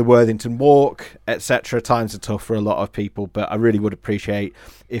donated to the Worthington Walk, etc. Times are tough for a lot of people, but I really would appreciate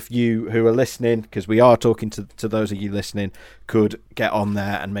if you who are listening, because we are talking to those of you listening, could get on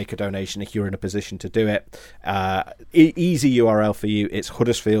there and make a donation if you're in a position to do it. Easy URL for you, it's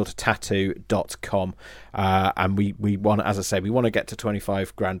huddersfieldtattoo.com, and we want, as I say, we want to get to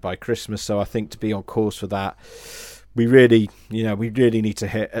 25 grand by Christmas, so I think to be on course for that, we really need to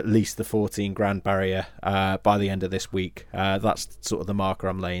hit at least the 14 grand barrier by the end of this week. That's sort of the marker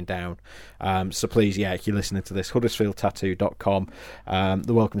I'm laying down. So please, if you're listening to this, huddersfieldtattoo.com.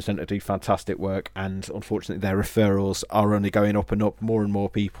 The Welcome Centre do fantastic work, and unfortunately their referrals are only going up and up. More and more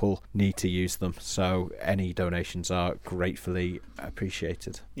people need to use them, so any donations are gratefully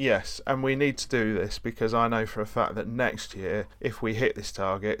appreciated. Yes, and we need to do this because I know for a fact that next year, if we hit this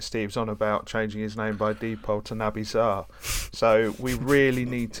target, Steve's on about changing his name by default to Nabi Zar. So we really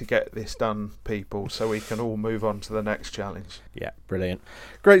need to get this done, people, so we can all move on to the next challenge. Yeah, brilliant.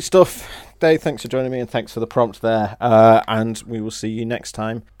 Great stuff. Dave, thanks for joining me, and thanks for the prompt there. And we will see you next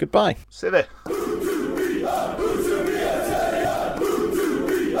time. Goodbye. See you there.